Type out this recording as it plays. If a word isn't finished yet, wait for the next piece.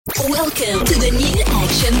Welcome to the new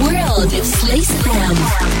action world of Slice FM.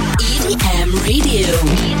 EDM Radio.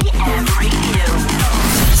 EDM Radio.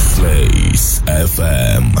 Slice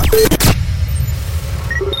FM.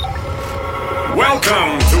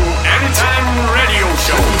 Welcome to Anytime Radio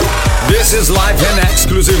Show. This is live and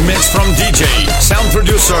exclusive mix from DJ, sound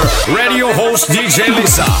producer, radio host DJ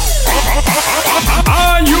Lisa.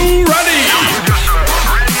 Are you ready?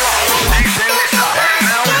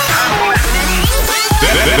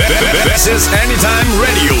 This is Anytime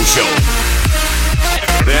Radio Show.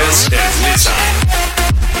 This is Lisa.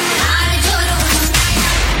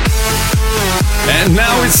 And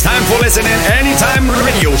now it's time for listening Anytime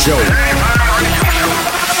Radio Show.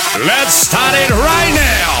 Let's start it right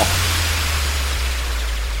now.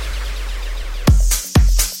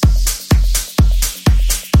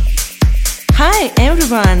 Hi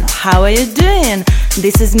everyone, how are you doing?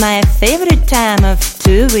 This is my favorite time of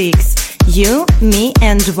 2 weeks. You, me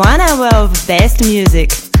and 1 hour of best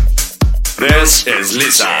music. This is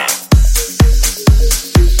Lisa.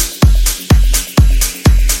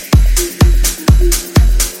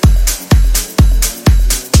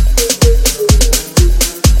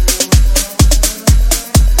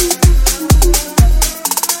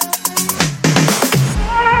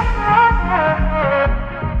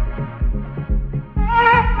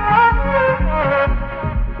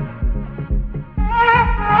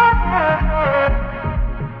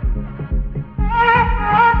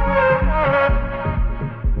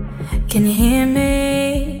 Can you hear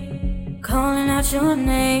me calling out your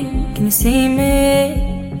name? Can you see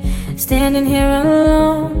me standing here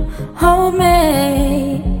alone? Hold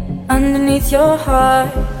me underneath your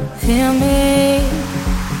heart. Feel me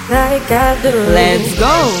like I do. Let's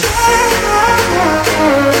go!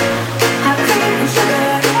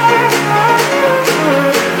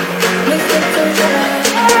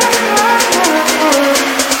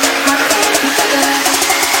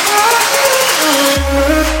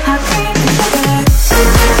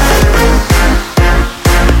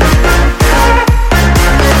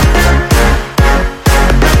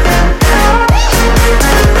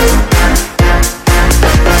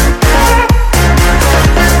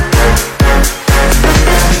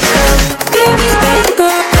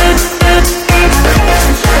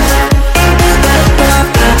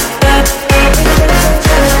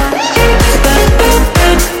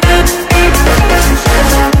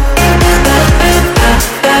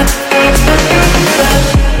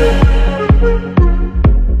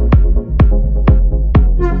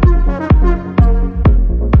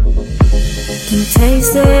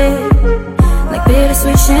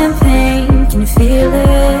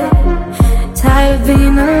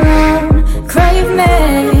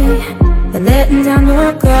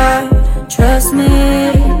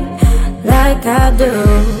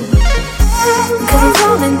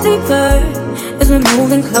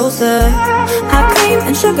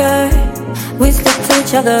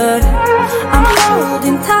 I'm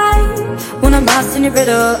holding tight when I'm lost in your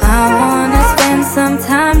riddle. I wanna spend some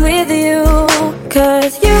time with you.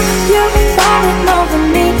 Cause you're falling over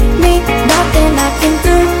me. Nothing I can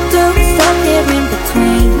do, stuck here in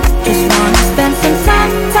between. Just wanna spend some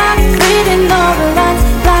time reading all the lines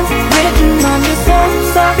written on your soul.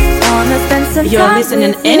 Wanna spend some time. You're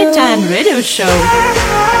listening with you. Anytime Radio Show.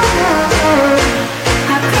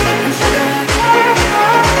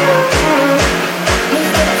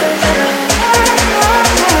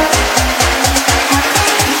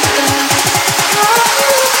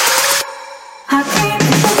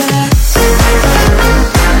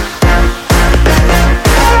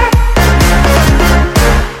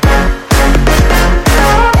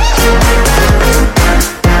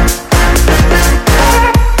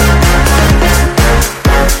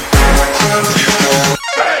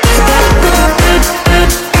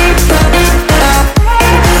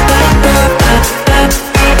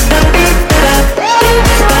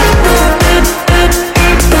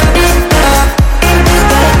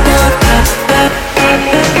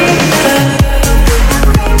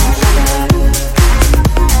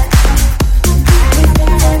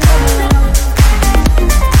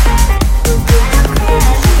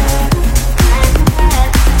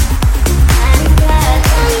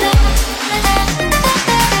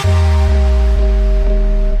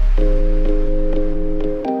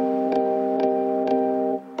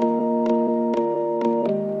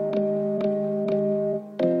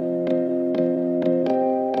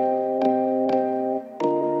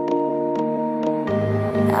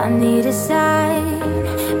 I need a sign,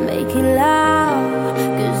 make it loud.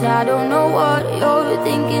 Cause I don't know what you're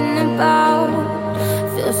thinking about.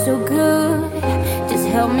 Feels so good, just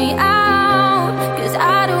help me out. Cause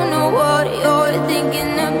I don't know what you're thinking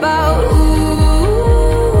thinking about. Ooh,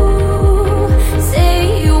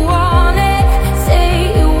 say you want it,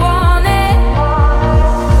 say you want it.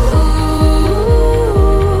 Ooh,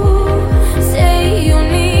 say you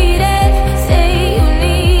need it, say you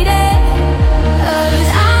need it. 'Cause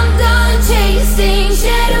I'm done chasing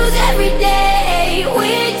shadows every day.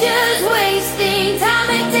 We're just wasting time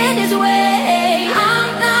acting this way. I'm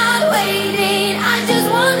not waiting, I just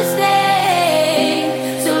wanna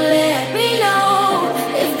stay. So let me know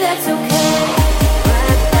if that's okay.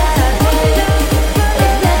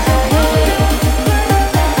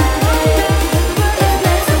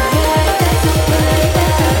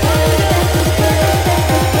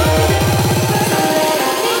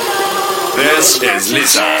 This is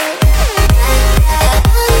Lisa.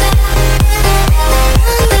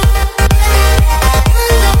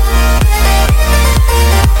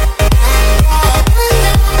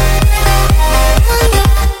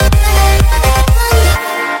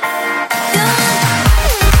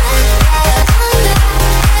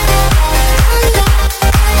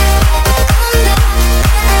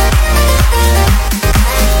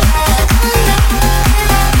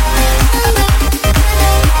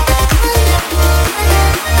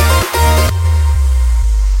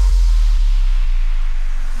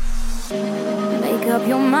 Make up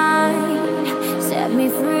your mind, set me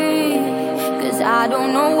free. 'Cause I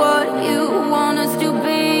don't know what you want us to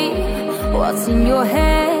be. What's in your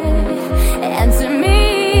head? Answer me.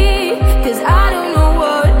 'Cause I don't know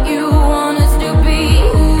what you want us to be.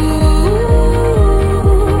 Ooh,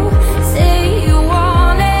 say you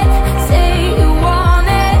want it, say you want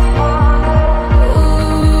it.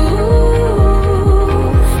 Ooh,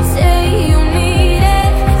 say you need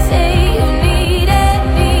it, say you need it,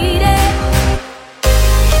 need it.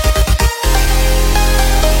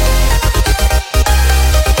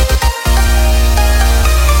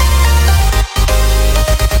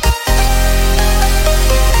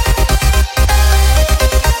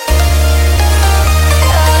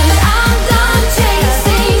 I'm done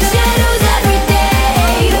chasing shadows every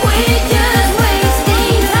day. We're just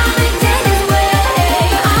wasting time acting this way.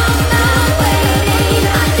 I'm not waiting,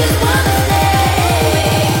 I just wanna stay.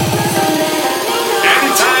 So let me know.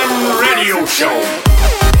 Anytime Radio Show.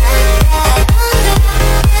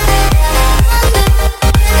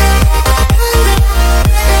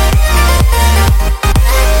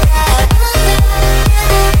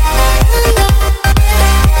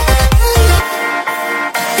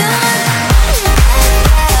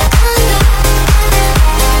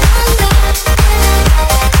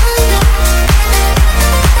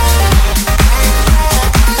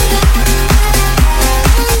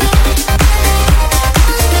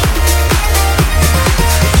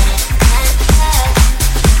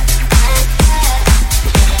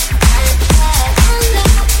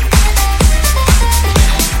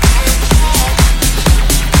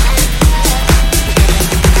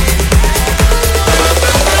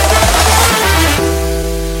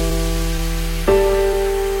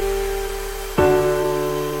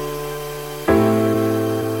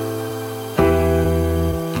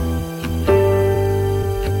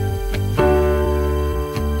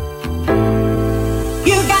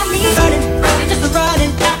 You got me running, just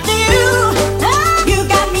running after you. You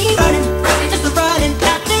got me running, just running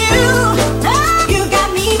after you. You got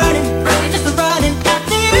me running, just running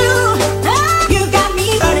after you. You got me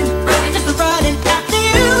running, just running after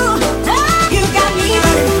you. You got me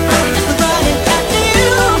running, just running after you. You got me running, just running after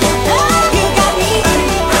you.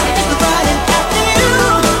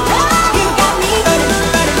 You got me running,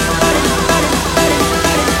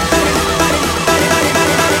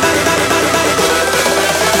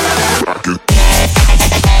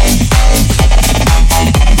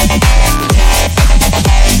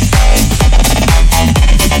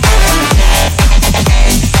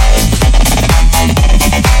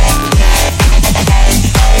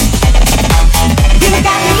 You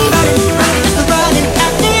got me running, just running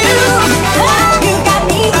after you. You got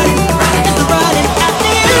me running, just running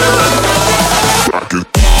after you.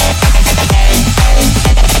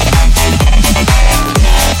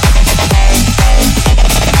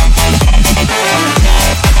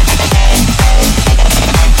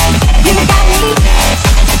 You got me.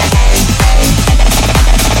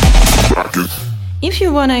 If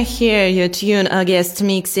you wanna hear your tune or guest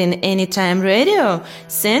mix in Anytime Radio,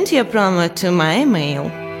 send your promo to my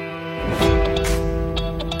email.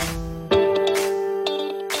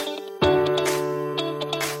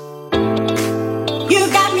 You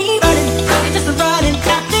got me running, just running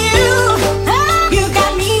after you. You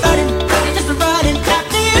got me running, just running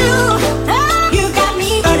after you. You got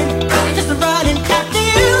me running, just running after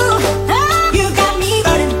you. You got me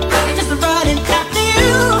running, just running after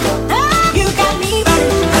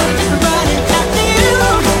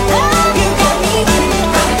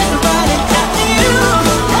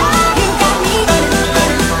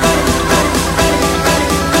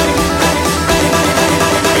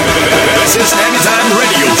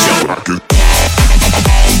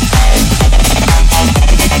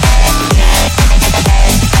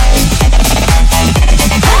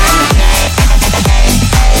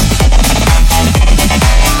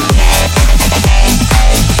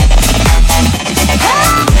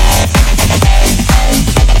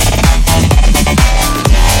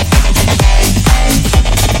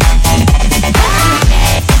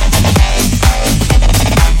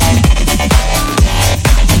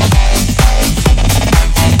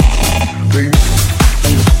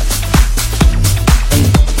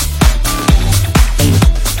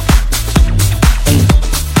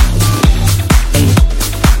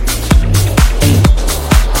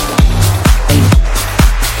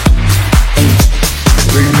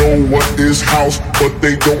know what is house, but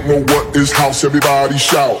they don't know what is house. Everybody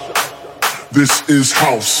shout. This is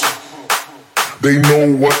house. They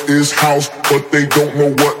know what is house, but they don't know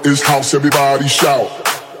what is house. Everybody shout.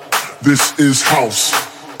 This is house.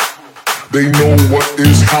 They know what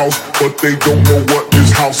is house, but they don't know what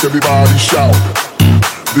is house. Everybody shout.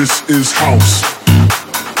 This is house.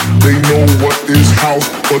 They know what is house,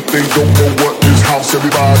 but they don't know what is house.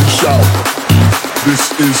 Everybody shout.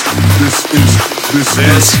 This is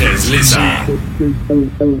Lisa.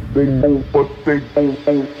 They know, but they know,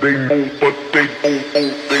 they know, but they know, they know, but they know,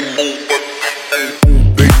 but they know,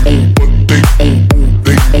 they know, but they know,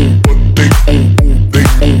 they know, but they know, they know, but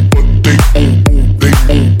they know, they know,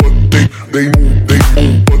 but they know, they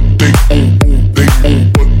know,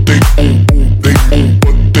 but they know,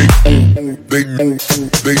 they know, but they know,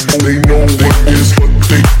 they know what is what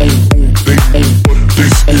they know, they know what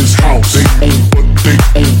this is house, they know what they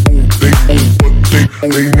know, they know what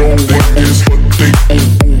they know what is what they know,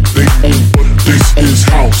 they know what this is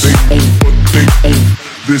house, they know what they know,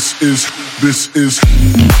 this is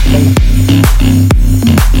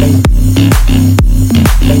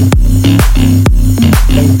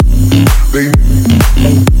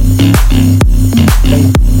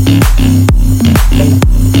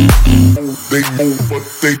they know what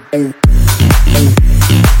they know.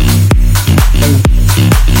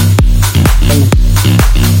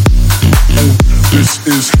 This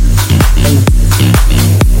is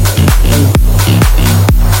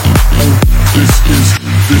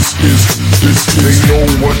they know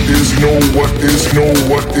what is know what is know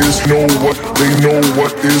what is know what they know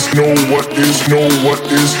what is know what is know what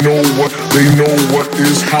is know what they know what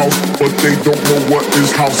is house, but they don't know what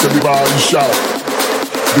is house. Everybody shout.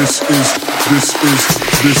 This is this they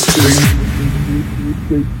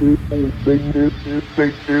know what is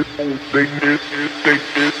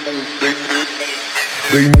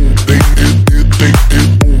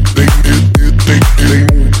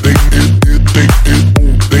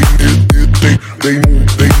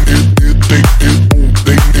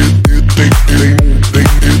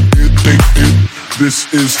this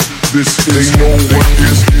is house they know what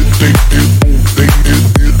is they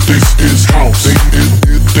this is house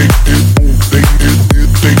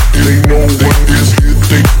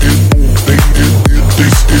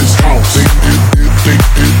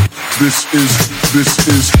this is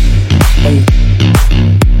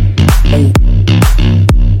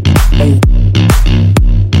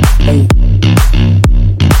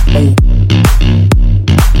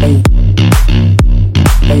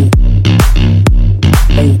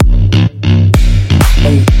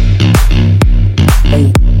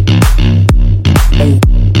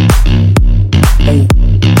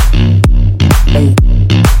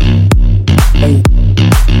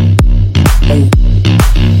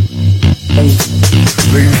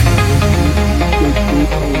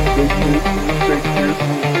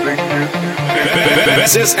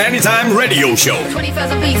This is Anytime Radio Show.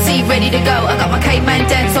 21st of BC, ready to go. I got my caveman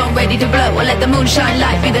dance on, ready to blow. I let the moonshine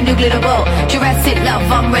light be the new glitter ball. Jurassic love,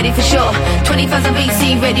 I'm ready for sure. 21st of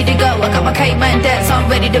BC, ready to go. I got my caveman dance on,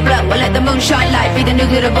 ready to blow. I let the moonshine light be the new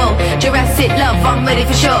glitter ball. Jurassic love, I'm ready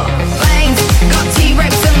for sure. Bangs, got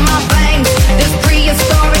T-Rex in my veins. This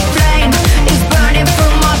prehistoric flame is burning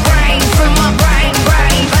through my brain, brain.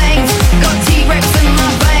 Bangs, got T-Rex in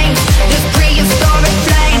my veins. This prehistoric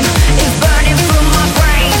flame is burning through my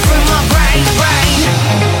brain, brain.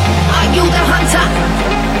 Are you the hunter?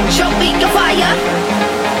 Show me your fire,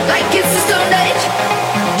 like it's the Stone Age,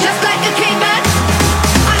 just like a caveman.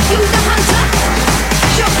 Are you the hunter?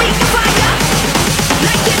 Show me your fire,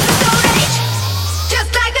 like it's the Stone Age,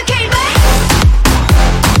 just like a caveman.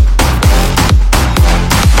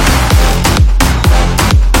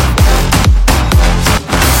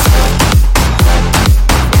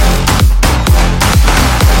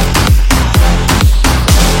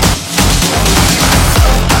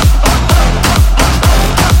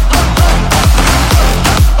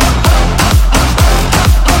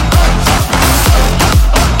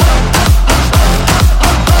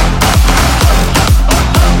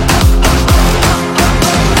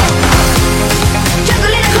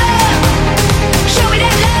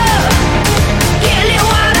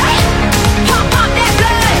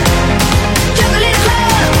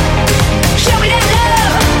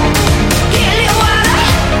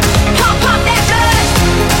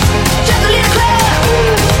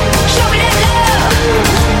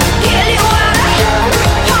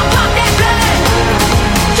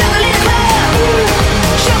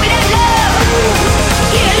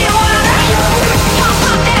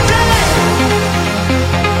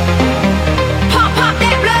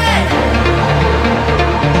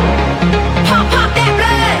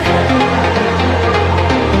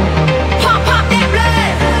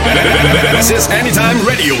 This is Anytime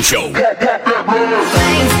Radio Show.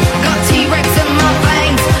 Flames, got T-Rex in my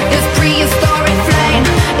veins. This prehistoric flame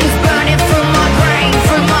is burning through my brain,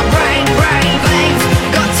 brain. Flames,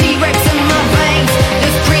 got T-Rex in my veins.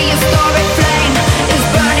 This prehistoric flame is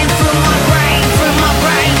burning through my brain,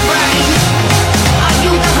 brain. Are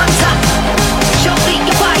you the hunter? Show me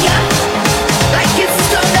your fire, like it's a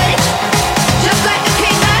stone age, just like a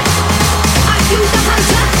caveman. Are you the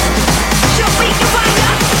hunter? Show me your fire,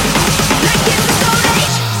 like it's a stone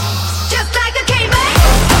age, just like a caveman.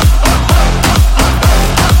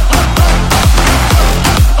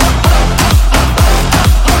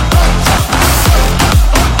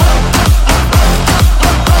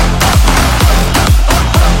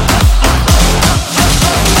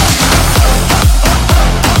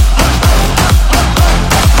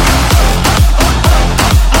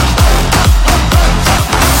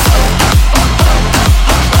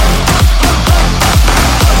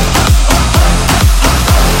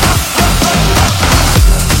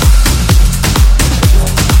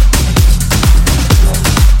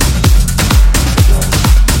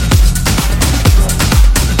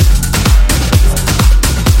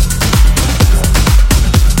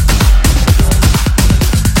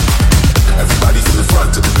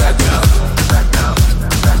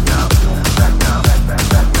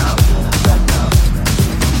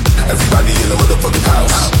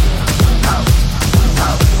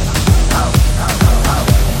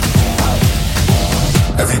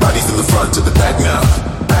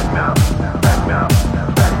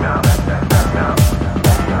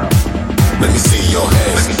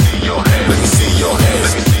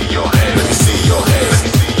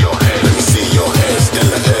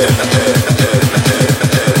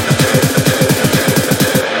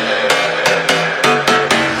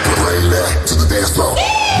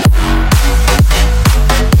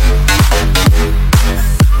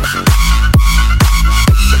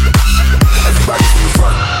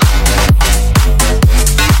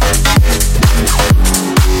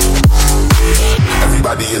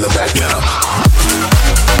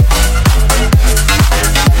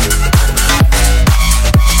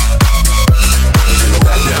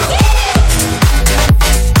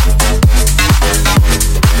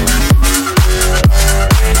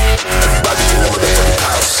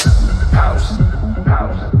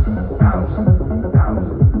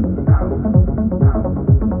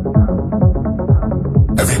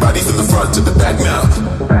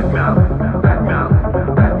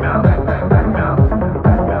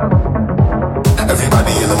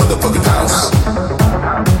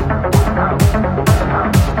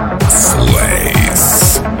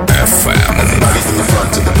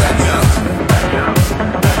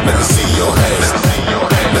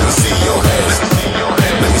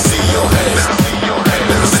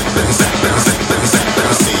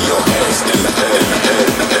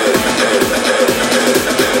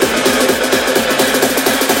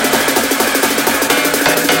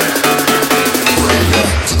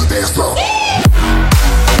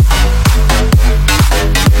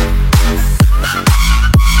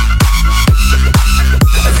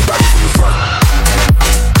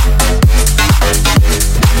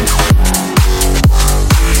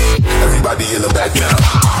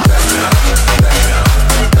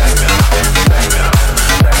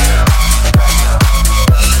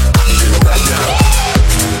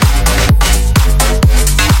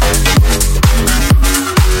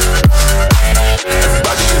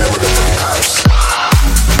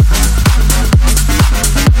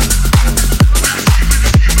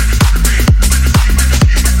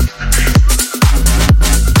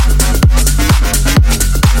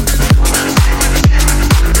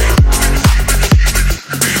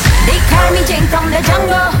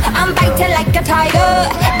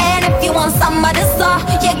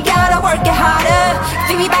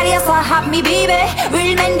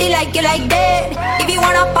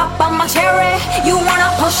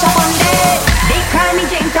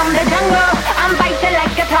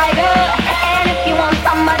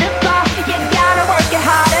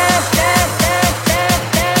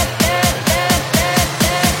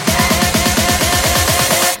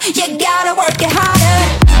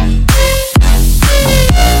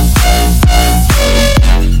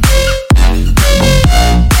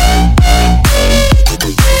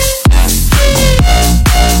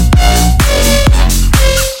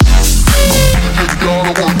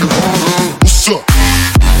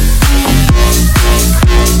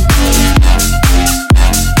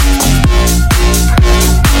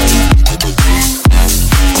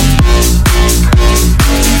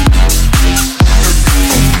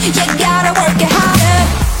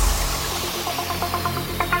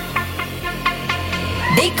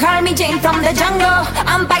 call me Jane from the jungle.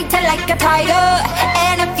 I'm biting like a tiger.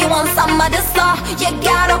 And if you want some of this stuff, you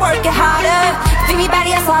gotta work it harder. Feel me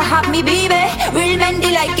body, so hot me baby. Real men,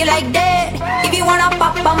 they like it like that. If you wanna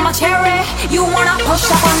pop on my cherry, you wanna push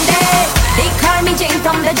up on that. They call me Jane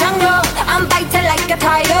from the jungle. I'm biting like a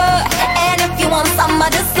tiger. And if you want some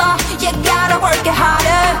of this stuff, you gotta work it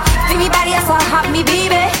harder. Feel me body, so hot me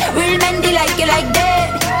baby. Real men, they like it like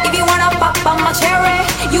that. If you wanna pop on my cherry,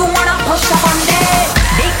 you wanna push up on that.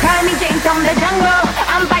 They call me Jane from the jungle.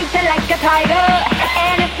 I'm biting like a tiger.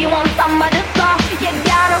 And if you want some of this stuff, you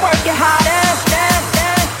gotta work it harder.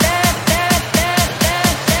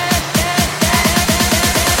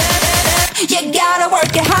 You gotta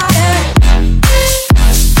work it harder.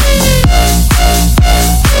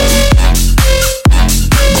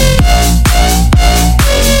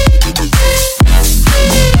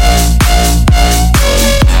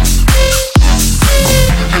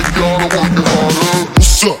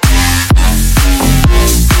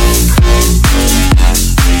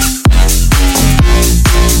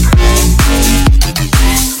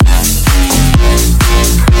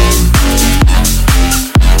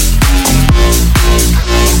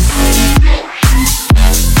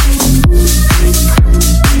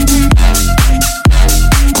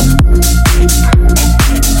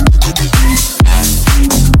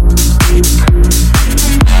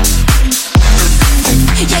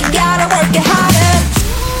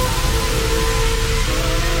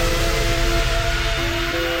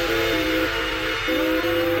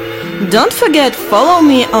 Don't forget, follow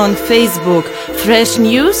me on Facebook. Fresh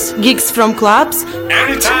news, gigs from clubs,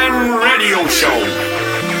 Anytime Radio Show.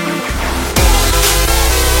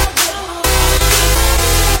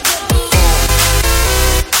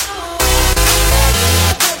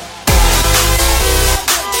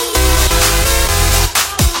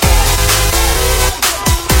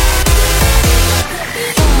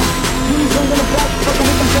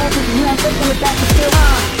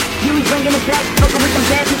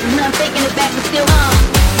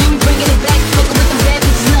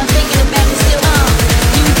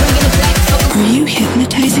 Are you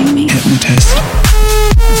hypnotizing me? Hypnotist.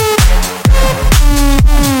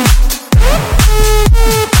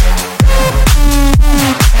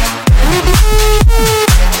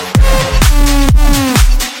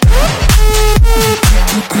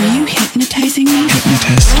 Are you hypnotizing me?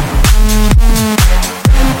 Hypnotist.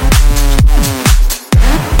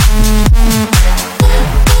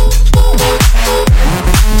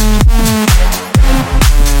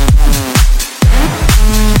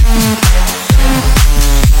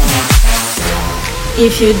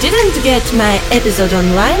 If you didn't get my episode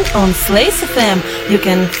online on Slice FM, you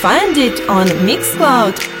can find it on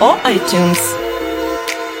Mixcloud or iTunes.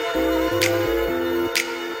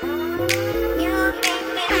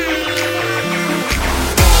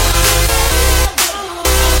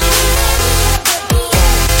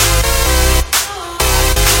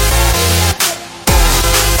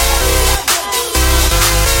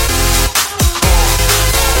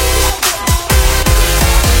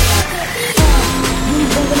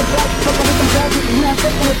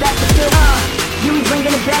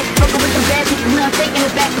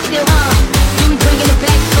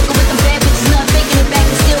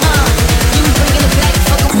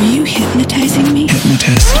 Are you hypnotizing me?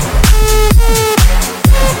 Hypnotist.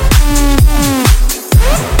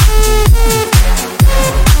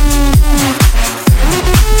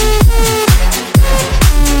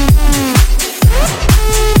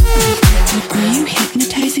 Are you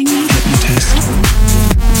hypnotizing me? Hypnotist.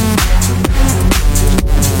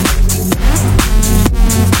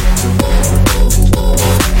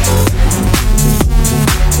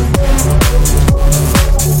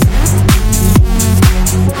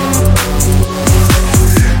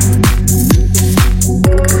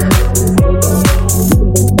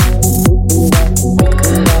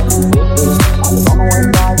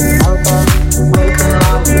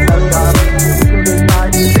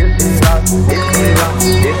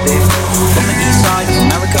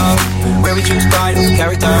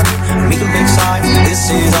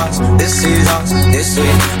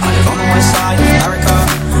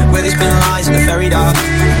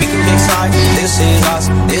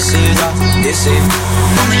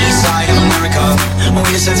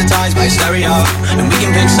 Desensitized by stereo, and we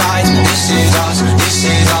can pick sides. This is us, this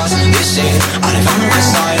is us, this is. I live on the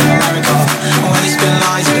west side of America, where they spin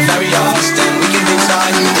lies in the very us. Then we can pick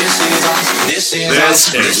sides. This is us, this is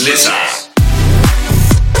us, This is Lisa.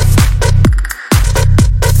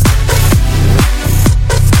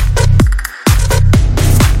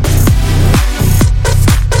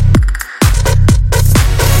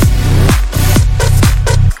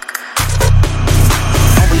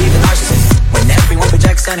 Don't believe the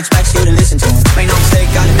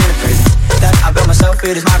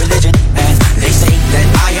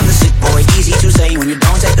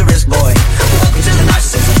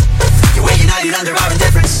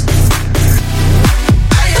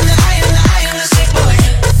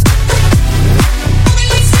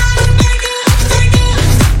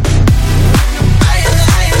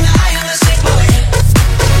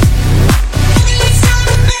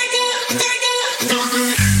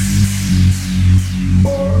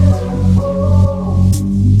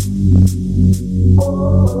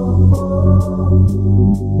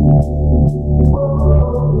On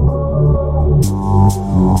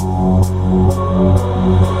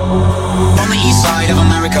the east side of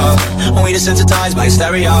America, we desensitized by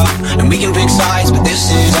hysteria, and we can pick sides, but this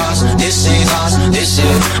is us, this is us, this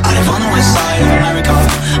is. I live on the west side of America,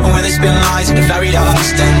 where they spin lies into fairy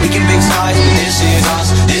dust, and we can pick sides, but this is us,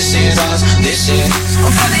 this is us, this is. I'm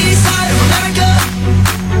from the east side of America.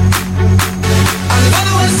 I live on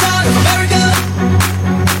the west side of America.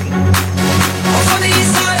 I'm from the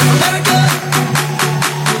east side of America.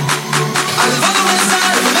 I live on the west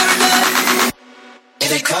side of America. And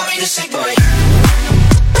they call me the sick boy.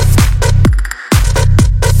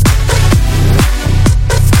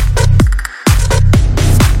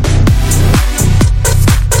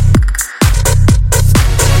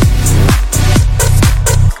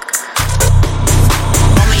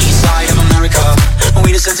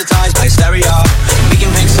 Desensitized by hysteria. We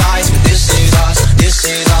can pick sides, but this is us, this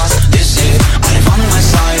is us, this is. I live on the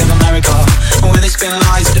west side of America, where they spin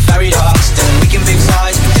lies into fairy dust, and we can pick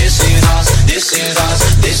sides, but this is us, this is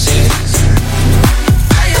us, this is.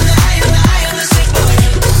 I am the sick boy. I am the sick boy.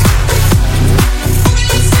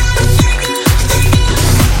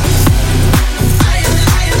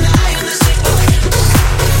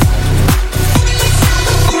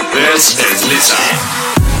 This is Lisa.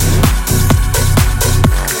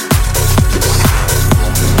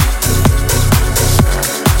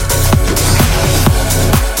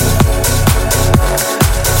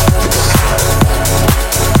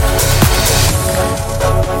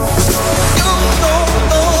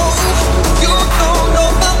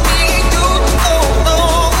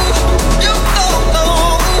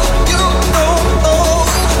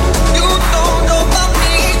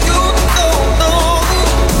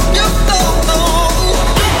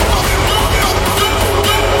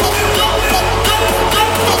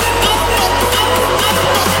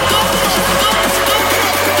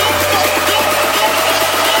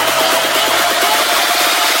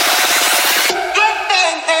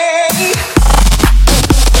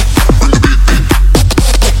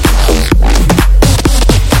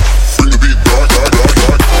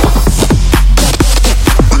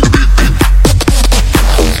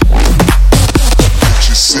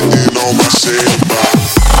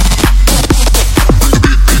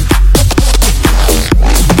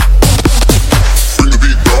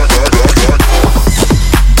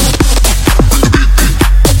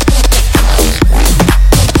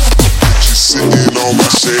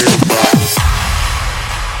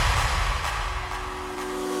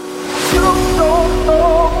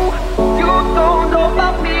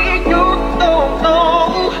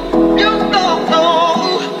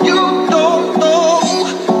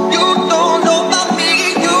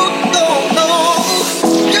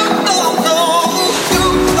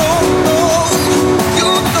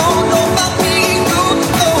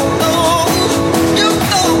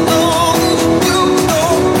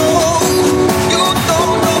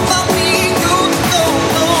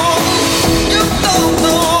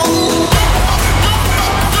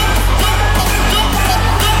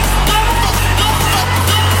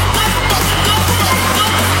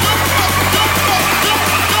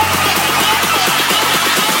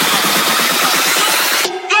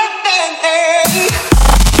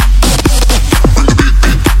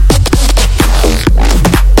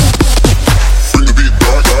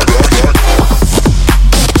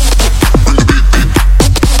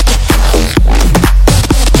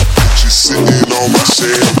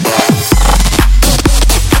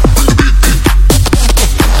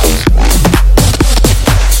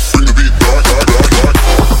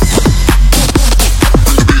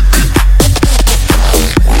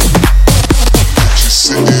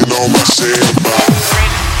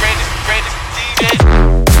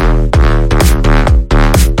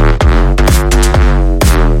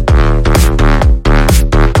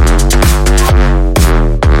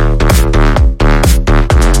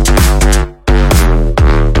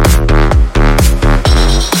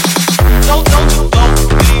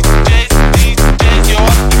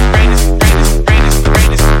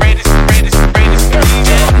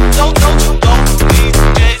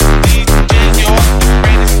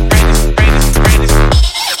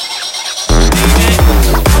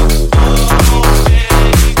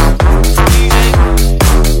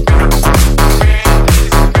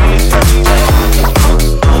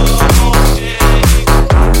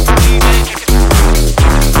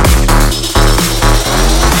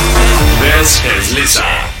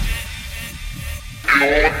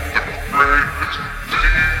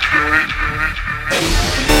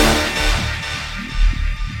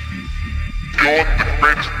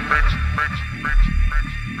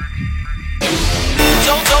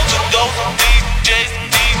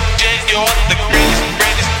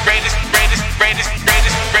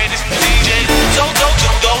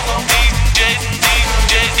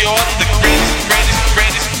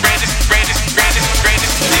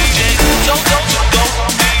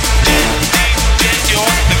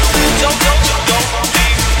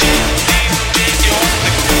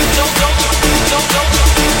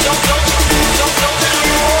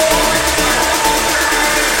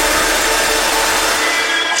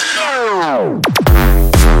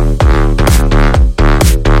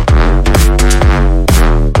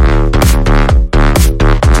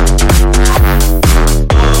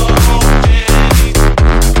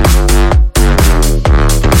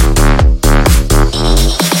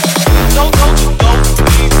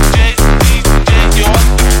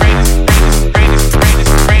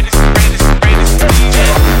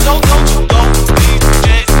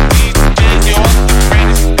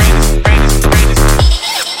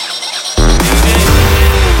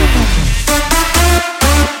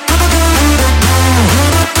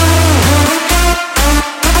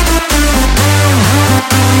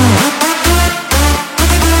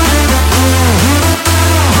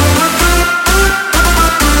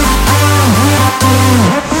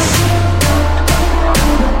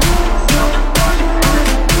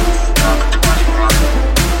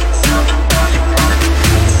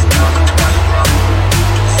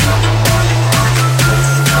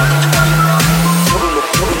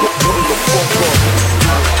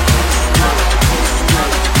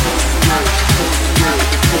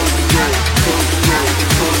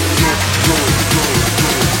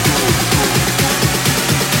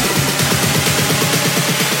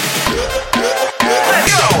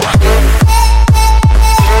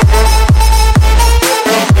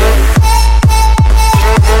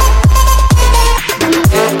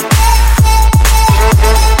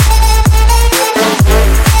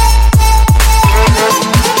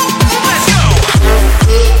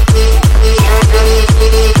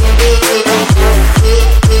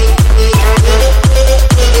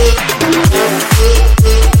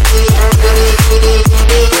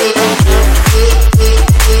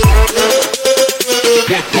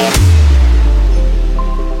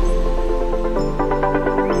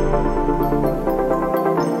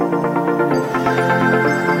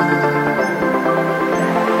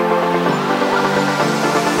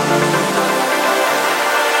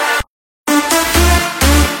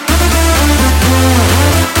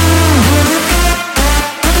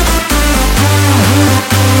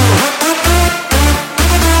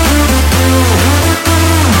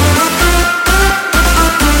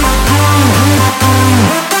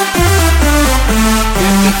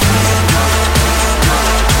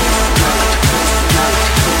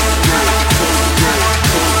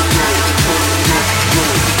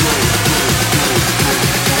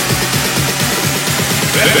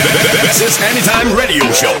 This is Anytime Radio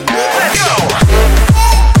Show. Let's go!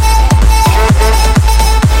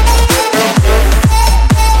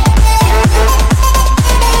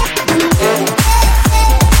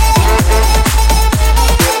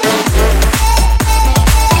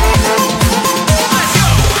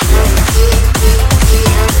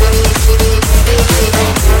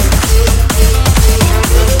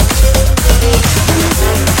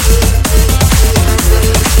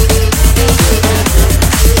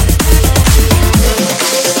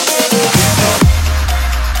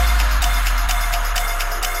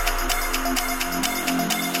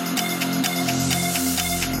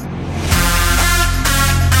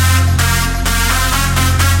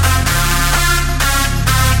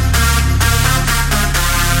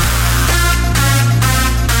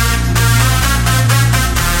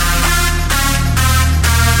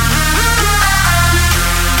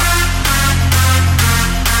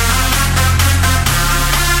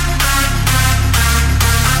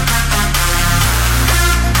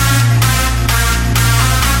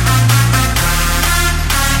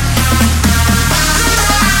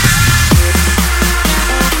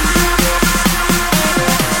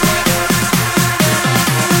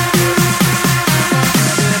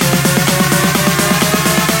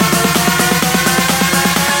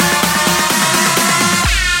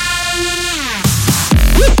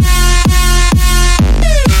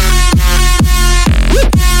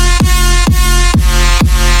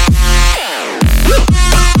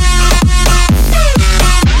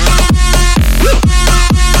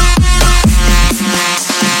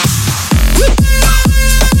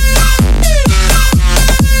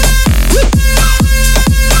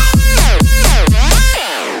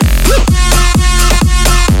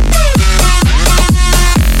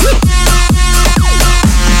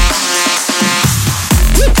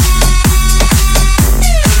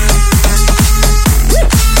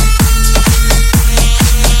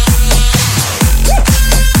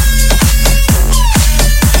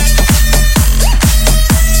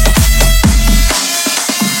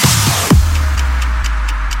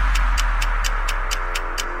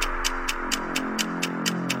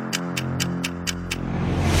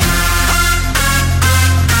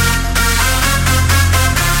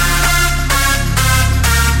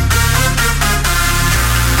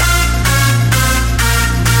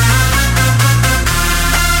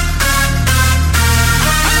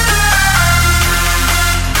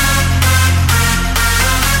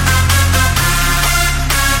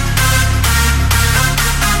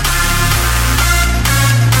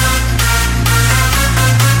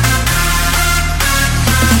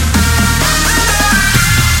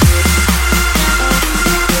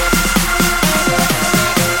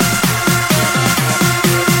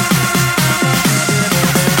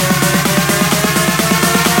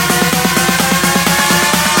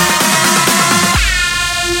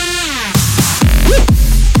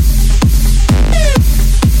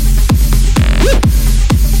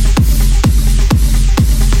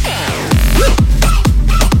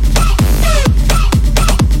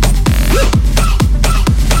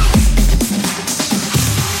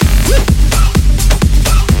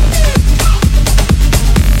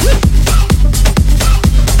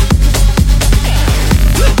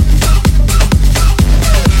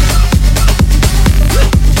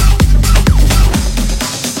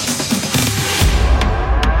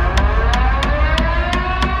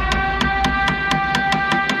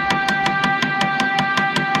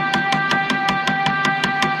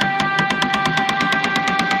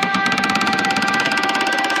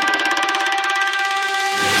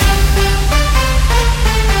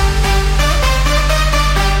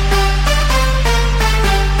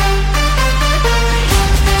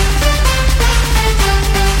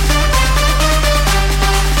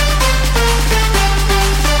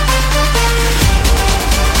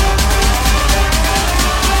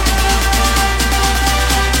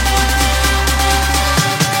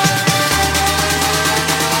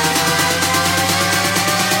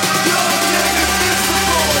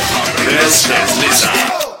 This is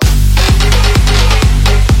Lisa.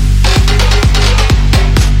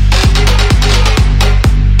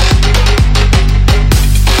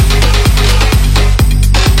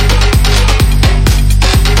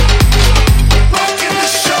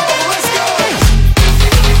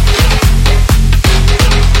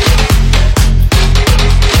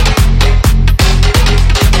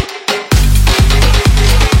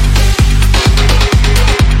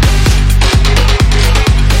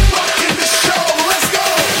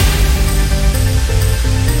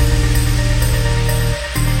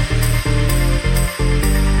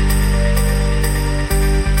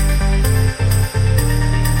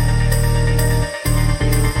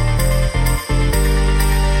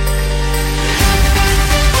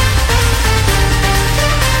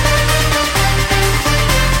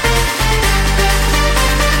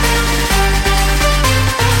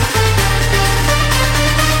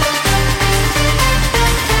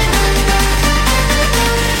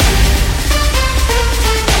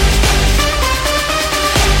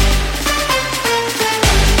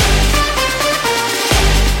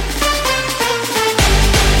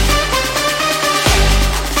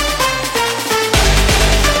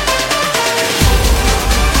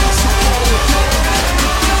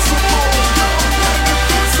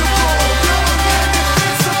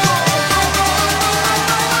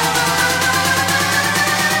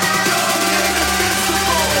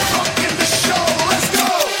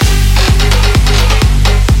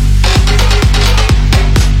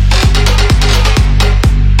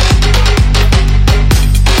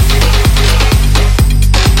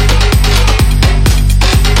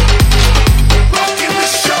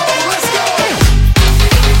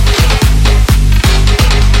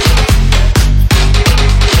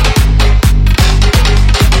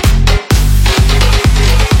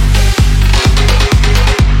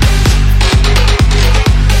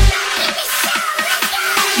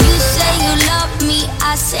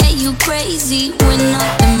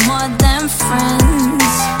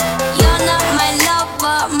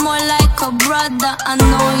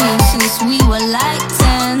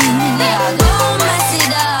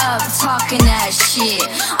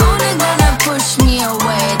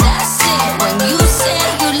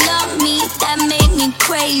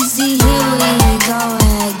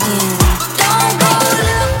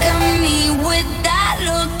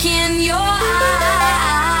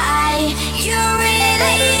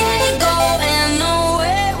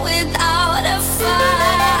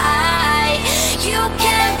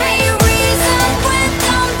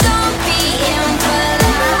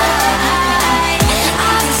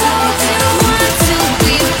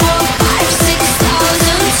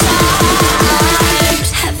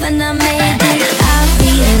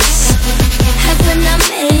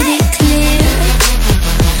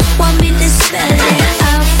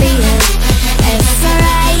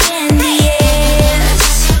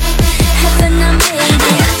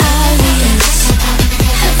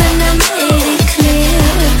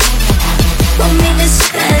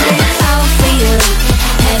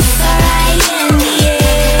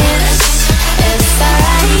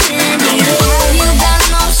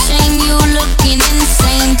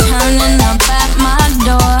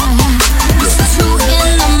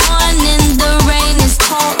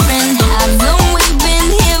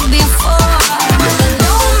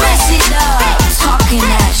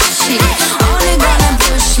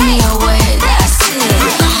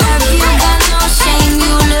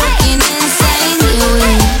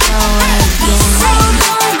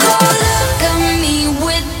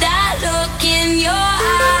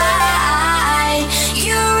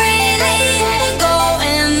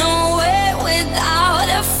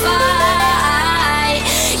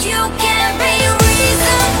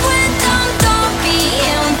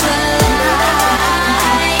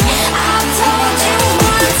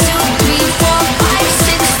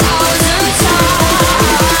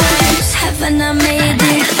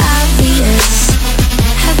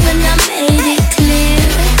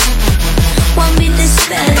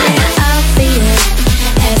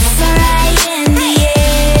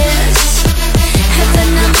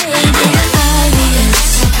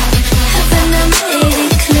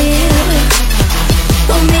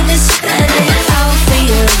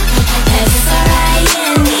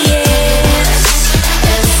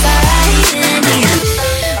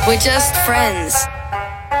 just friends.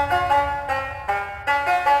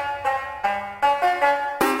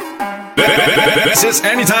 This is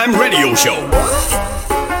Anytime Radio Show.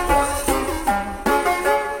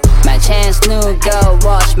 My chance new girl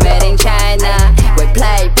watch made in China. We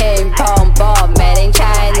play ping pong ball made in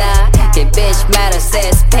China. The bitch matter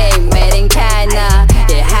says pink made in China.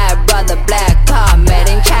 The high brother black car made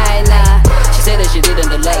in China.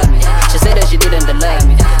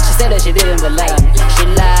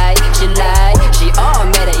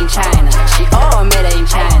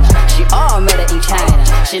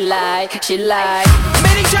 She like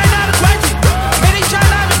Made in China the crazy, made in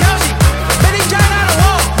China the Yoshi, made in China the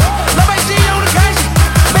wall. Love I see on the crazy,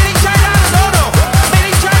 made in China the dodo, made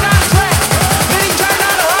in China the track, made in China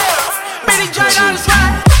the higher, made in China the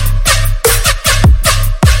slide.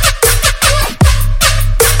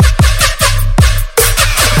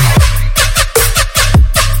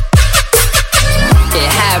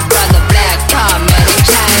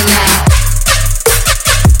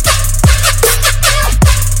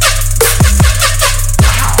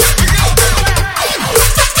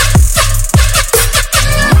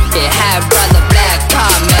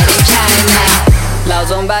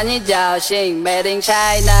总把你叫醒 Made in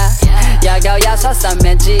China 牙膏牙刷上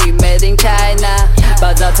面挤 Made in China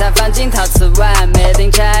把早餐放进陶瓷碗 Made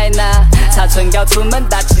in China 擦唇膏出门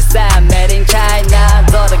打气伞 Made in China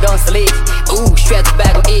坐在公司里血吐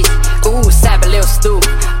白工艺360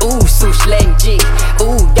度速食零级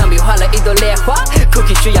钢笔画了一朵莲花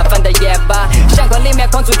Cookie 需要放的夜吧相框里面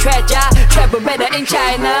空出缺价全部 Made in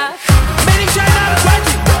China Made in China the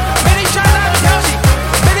crazy, made in China the Yoshi,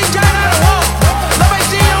 made in China the wall. Love I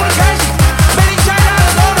see on the crazy, made in China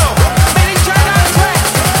the dodo, made in China the track,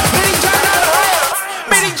 made in China the higher,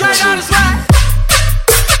 made in China the slide.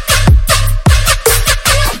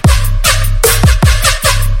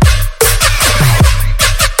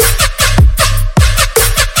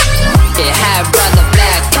 It had brother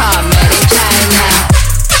black car made in China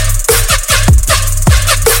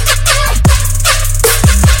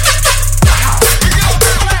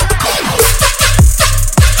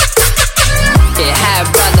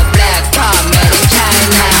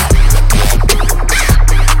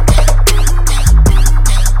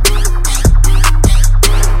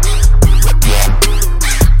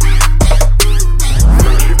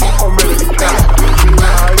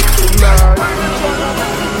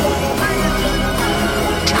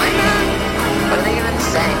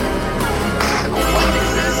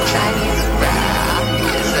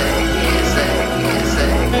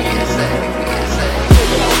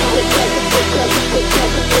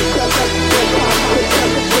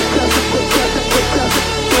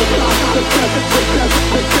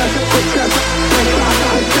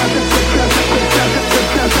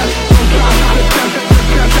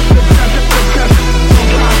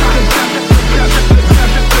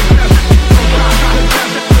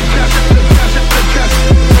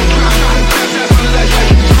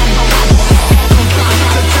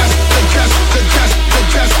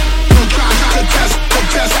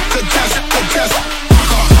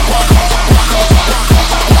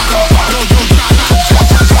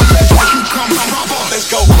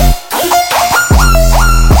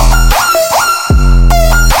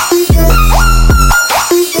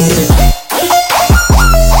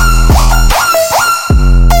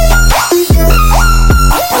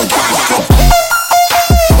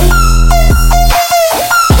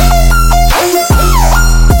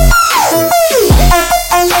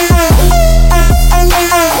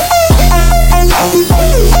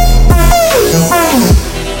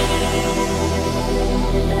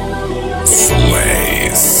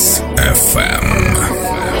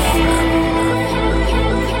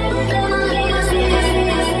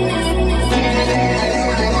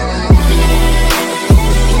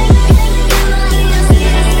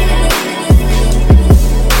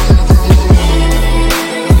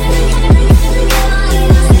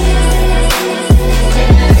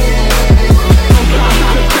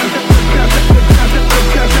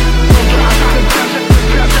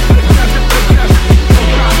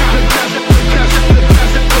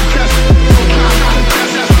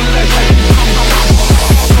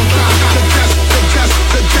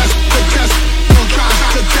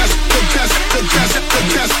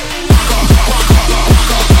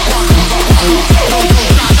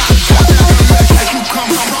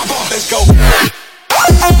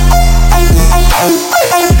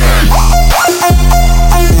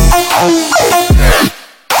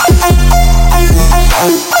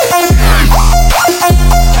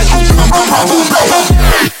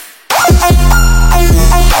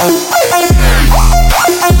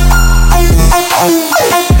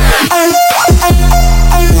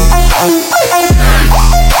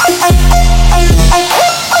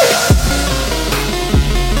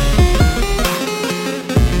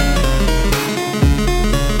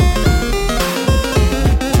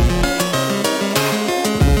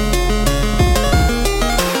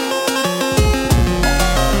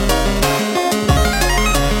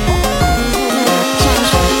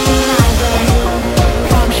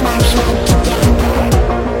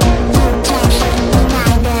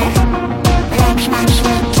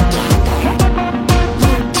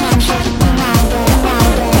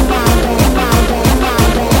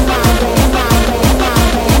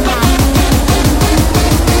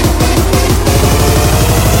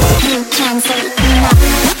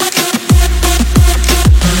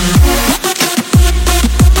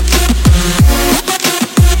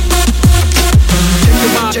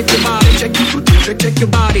shake your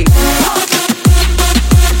body.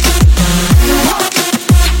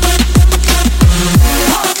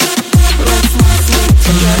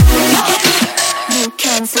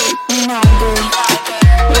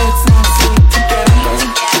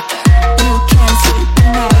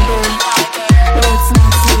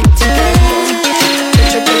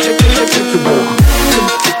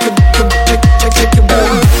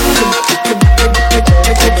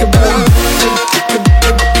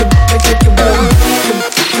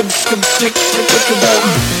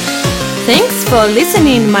 Thanks for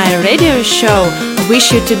listening my radio show.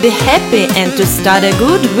 Wish you to be happy and to start a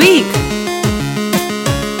good week.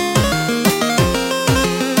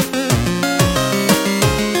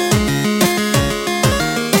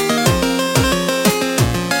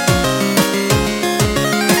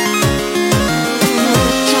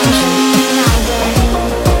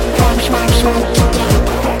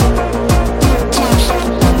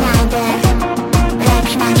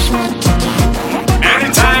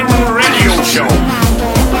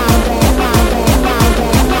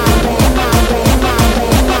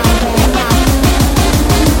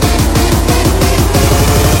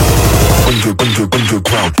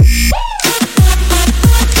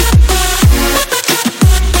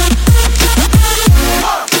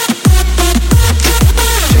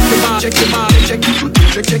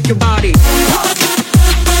 Check your body.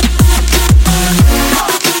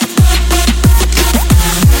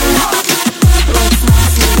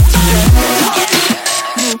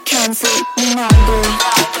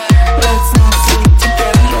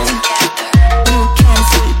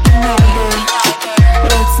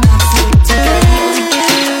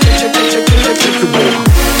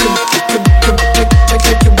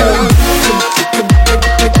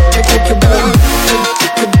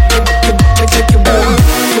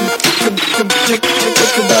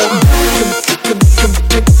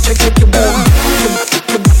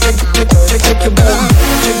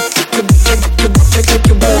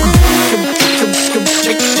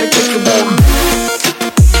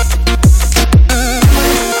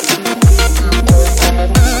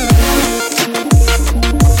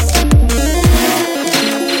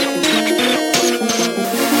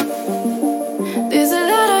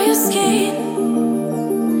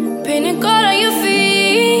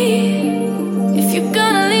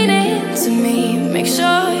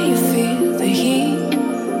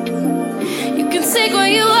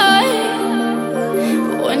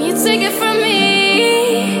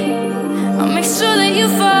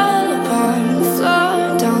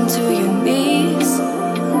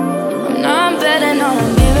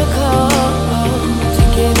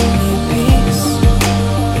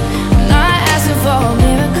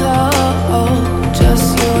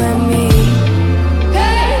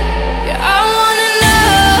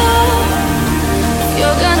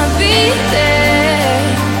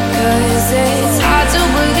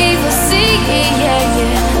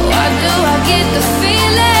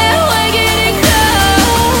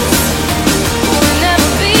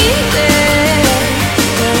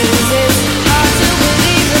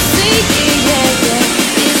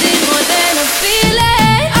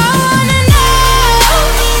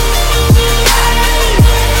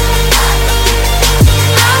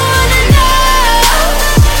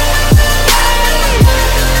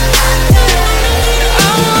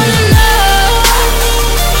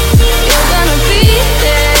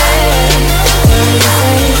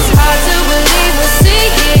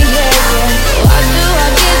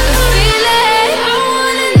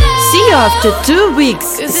 After 2 weeks,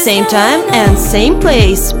 same time and same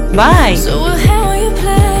place. Bye.